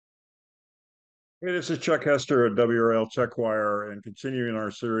Hey, this is Chuck Hester at WRL TechWire and continuing our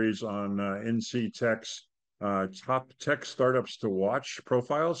series on NC Tech's top tech startups to watch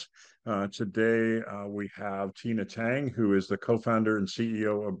profiles. Today, we have Tina Tang, who is the co-founder and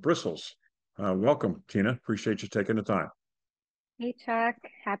CEO of Bristles. Welcome, Tina. Appreciate you taking the time. Hey Chuck,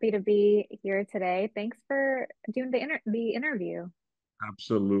 happy to be here today. Thanks for doing the interview.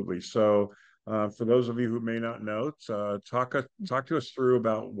 Absolutely. So, for those of you who may not know, talk to us through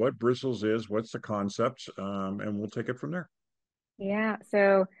about what Bristles is, what's the concept, and we'll take it from there. Yeah,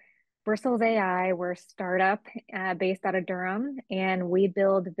 so Bristles AI, we're a startup based out of Durham, and we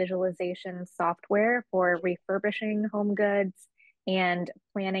build visualization software for refurbishing home goods and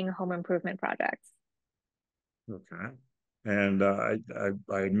planning home improvement projects. Okay. And I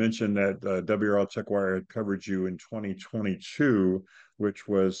had mentioned that WRL TechWire had covered you in 2022, which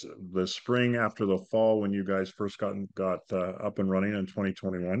was the spring after the fall when you guys first got up and running in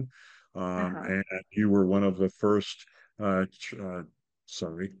 2021. Uh-huh. And you were one of the first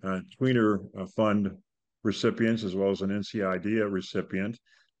Tweener Fund recipients as well as an NC IDEA recipient.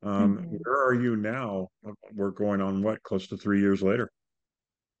 hmm Where are you now? We're going on what, close to 3 years later?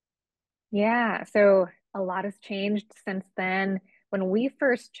 Yeah, so a lot has changed since then. When we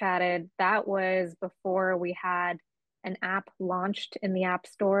first chatted, that was before we had an app launched in the app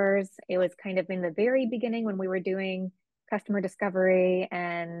stores. It was kind of in the very beginning when we were doing customer discovery,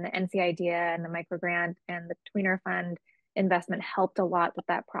 and NC Idea and the micro grant and the Tweener Fund investment helped a lot with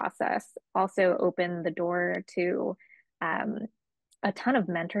that process. Also opened the door to um, a ton of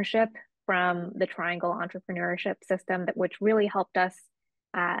mentorship from the Triangle Entrepreneurship System, which really helped us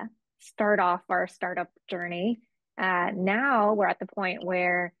uh, start off our startup journey. Now we're at the point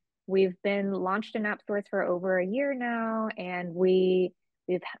where we've been launched in app stores for over a year now, and we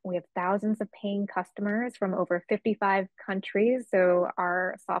have thousands of paying customers from over 55 countries. So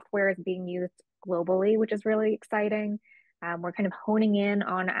our software is being used globally, which is really exciting. We're kind of honing in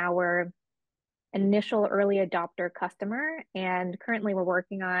on our initial early adopter customer. And currently we're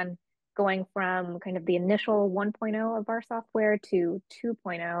working on going from kind of the initial 1.0 of our software to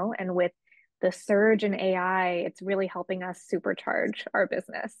 2.0. And with the surge in AI, it's really helping us supercharge our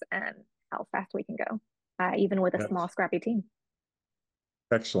business and how fast we can go, even with a small, scrappy team.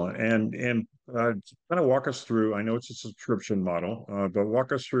 Excellent. And kind of walk us through, I know it's a subscription model, but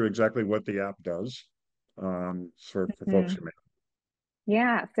walk us through exactly what the app does for folks who Mhm. may.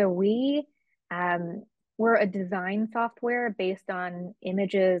 Yeah, so um, we're a design software based on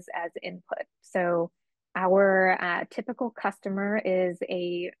images as input. So our typical customer is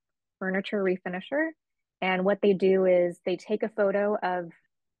a furniture refinisher, and what they do is they take a photo of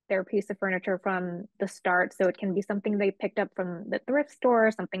their piece of furniture from the start. So it can be something they picked up from the thrift store,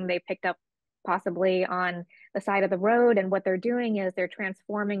 something they picked up possibly on the side of the road. And what they're doing is they're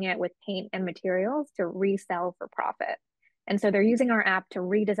transforming it with paint and materials to resell for profit. And so they're using our app to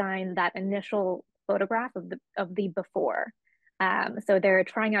redesign that initial photograph of the before. So they're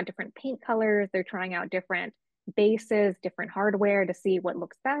trying out different paint colors, they're trying out different bases, different hardware to see what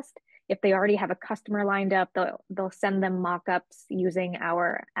looks best. If they already have a customer lined up, they'll send them mock-ups using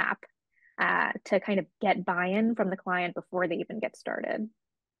our app to kind of get buy-in from the client before they even get started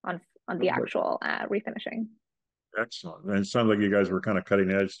on the actual refinishing. Excellent. And it sounds like you guys were kind of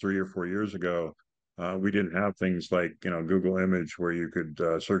cutting edge 3 or 4 years ago. We didn't have things like, Google Image where you could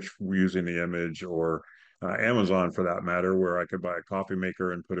search using the image or Amazon for that matter, where I could buy a coffee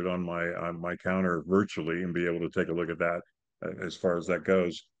maker and put it on my counter virtually and be able to take a look at that as far as that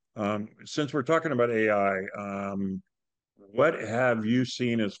goes. Since we're talking about AI, what have you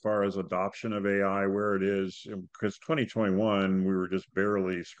seen as far as adoption of AI, where it is? Because 2021, we were just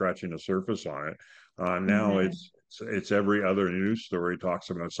barely scratching the surface on it. Now Mm-hmm. it's every other news story talks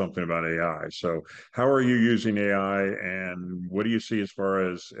about something about AI. So how are you using AI, and what do you see as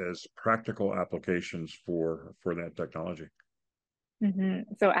far as practical applications for that technology?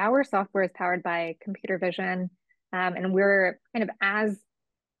 So our software is powered by computer vision, and we're kind of as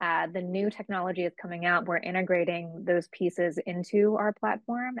the new technology is coming out, we're integrating those pieces into our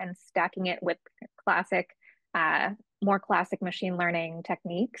platform and stacking it with classic, uh, more classic machine learning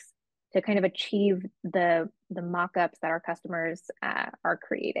techniques to kind of achieve the mock-ups that our customers are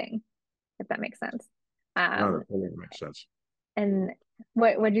creating, if that makes sense. No, Um, that totally makes sense. and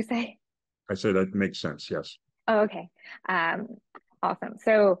what'd you say? I say that makes sense. Yes. Oh, okay. Um, awesome.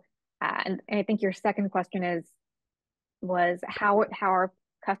 So, and I think your second question was how are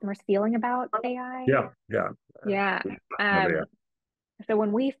customers feeling about AI? Yeah. Yeah. Yeah. Of AI. Um, so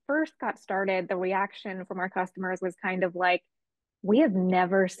when we first got started, the reaction from our customers was kind of like, we have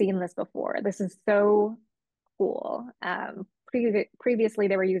never seen this before. This is so cool. previously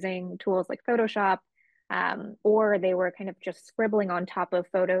they were using tools like Photoshop, or they were kind of just scribbling on top of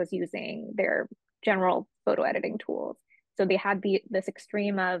photos using their general photo editing tools. So they had this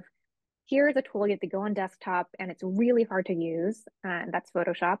extreme of here's a tool you have to go on desktop and it's really hard to use, and that's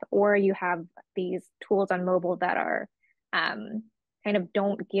Photoshop, or you have these tools on mobile that are kind of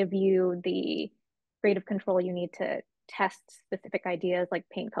don't give you the creative control you need to test specific ideas like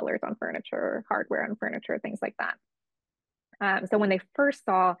paint colors on furniture, hardware on furniture, things like that. So when they first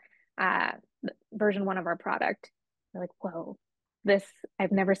saw uh, version one of our product, they're like, whoa, this,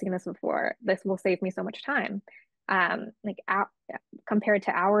 I've never seen this before. This will save me so much time. Like compared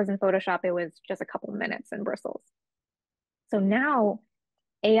to hours in Photoshop, it was just a couple minutes in Bristles. So now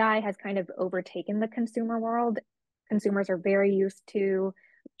AI has kind of overtaken the consumer world. Consumers are very used to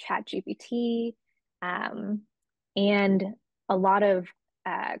Chat GPT, and a lot of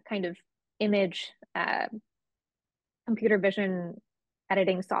kind of image computer vision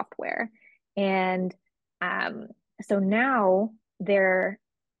editing software. And so now the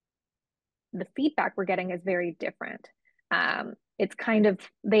feedback we're getting is very different. It's kind of,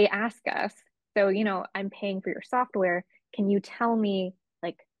 they ask us, so, I'm paying for your software. Can you tell me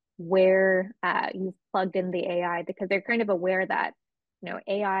like where you've plugged in the AI? Because they're kind of aware that,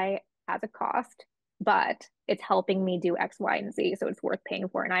 AI has a cost, but it's helping me do X, Y, and Z. So it's worth paying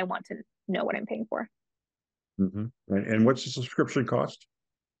for. And I want to know what I'm paying for. Mm-hmm. And what's the subscription cost?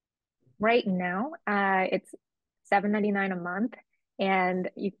 Right now, it's $7.99 a month, and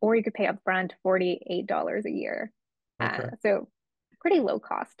you could pay upfront $48 a year. Okay. So pretty low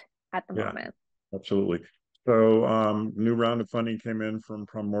cost at the Yeah, moment. absolutely. So, new round of funding came in from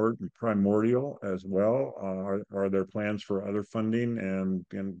Primordial as well. Are there plans for other funding,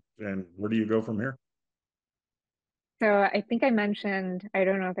 and where do you go from here? So I think I mentioned, I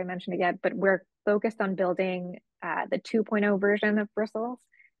don't know if I mentioned it yet, but we're focused on building the 2.0 version of Bristles.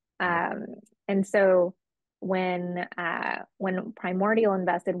 Um, and so when Primordial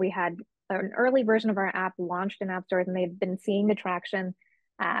invested, we had an early version of our app launched in app stores, and they've been seeing the traction.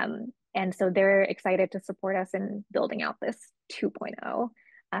 And so they're excited to support us in building out this 2.0.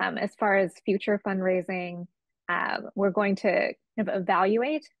 As far as future fundraising, we're going to kind of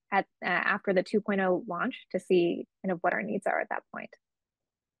evaluate at after the 2.0 launch to see kind of what our needs are at that point.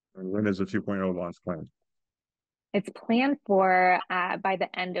 When is the 2.0 launch planned? It's planned for by the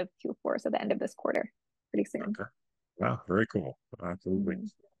end of Q4, so the end of this quarter, pretty soon. Okay. Wow, very cool. Absolutely.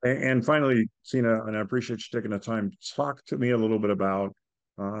 Mhm. And finally, Sina, and I appreciate you taking the time. Talk to me a little bit about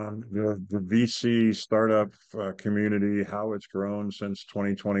the VC startup community, how it's grown since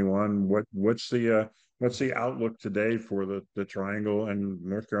 2021. What's the outlook today for the Triangle and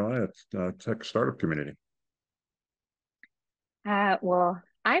North Carolina tech startup community? Well,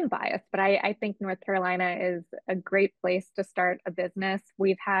 I'm biased, but I think North Carolina is a great place to start a business.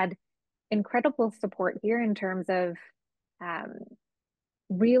 We've had incredible support here in terms of um,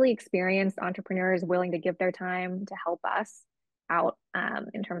 really experienced entrepreneurs willing to give their time to help us out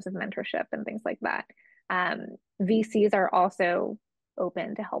in terms of mentorship and things like that. Um, VCs are also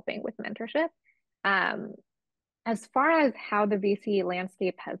open to helping with mentorship. Um, as far as how the VC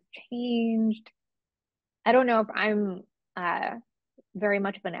landscape has changed, I don't know if I'm uh, very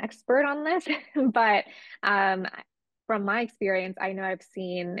much of an expert on this, but um, from my experience, I know I've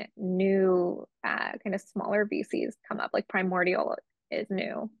seen new kind of smaller VCs come up, like Primordial is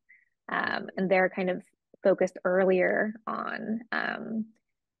new, and they're kind of focused earlier on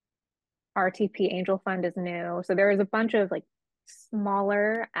RTP Angel Fund is new. So there is a bunch of like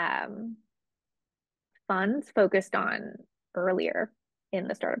smaller funds focused on earlier in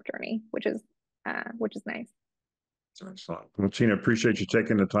the startup journey, which is nice. Excellent. Well, Tina, appreciate you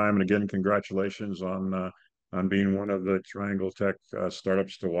taking the time, and again, congratulations on being one of the Triangle Tech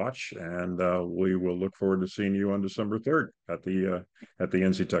startups to watch. And we will look forward to seeing you on December 3rd at the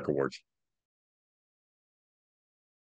NC Tech Awards.